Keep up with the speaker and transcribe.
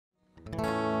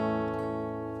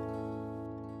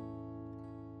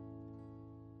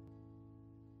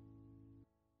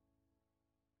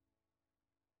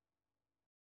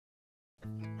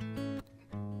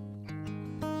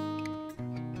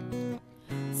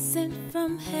Sent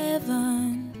from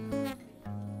heaven,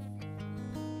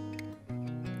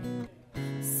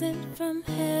 sent from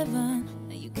heaven.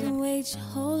 Now you can wait your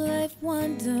whole life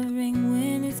wondering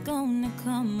when it's gonna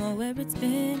come or where it's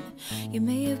been. You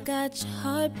may have got your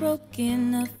heart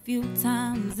broken a few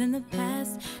times in the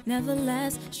past. Never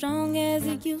last strong as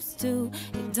it used to.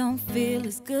 It don't feel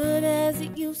as good as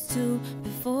it used to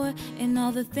before. And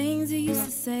all the things you used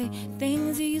to say,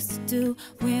 things you used to do,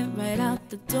 went right out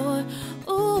the door.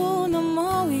 Ooh, no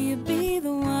more will you be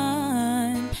the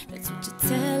one. That's what you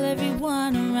tell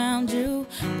everyone around you.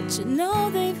 But you know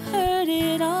they've heard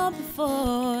it all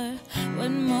before. What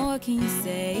more can you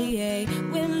say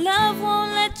when love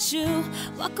won't let you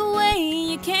walk away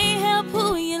and you can't help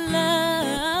who you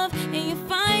love, and you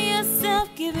find yourself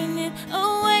giving it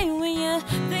away when you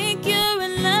think you're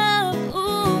in love?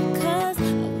 Ooh, 'cause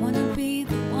I wanna be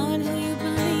the one who you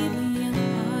believe in your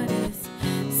heart is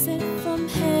sent from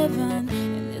heaven.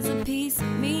 And there's a piece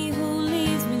of me who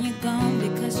leaves when you're gone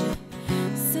because you're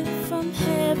sent from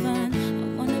heaven.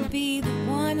 I wanna be the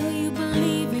one who you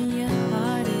believe in your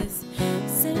heart is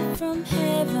sent from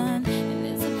heaven. And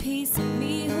there's a piece of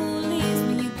me who leaves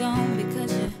when you're gone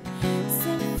because you're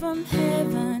sent from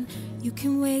heaven. You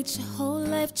can wait your whole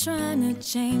life trying to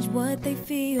change what they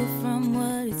feel from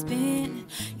what it's been.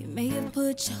 You may have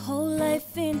put your whole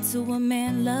life into a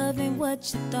man, loving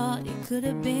what you thought it could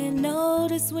have been.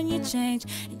 Notice when you change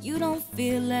and you don't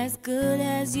feel as good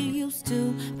as you used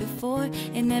to before.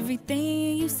 And everything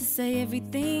you used to say,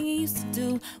 everything you used to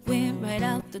do, went right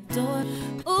out the door.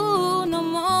 Ooh, no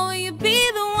more will you be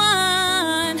the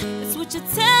one. That's what you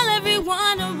tell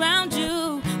everyone around you.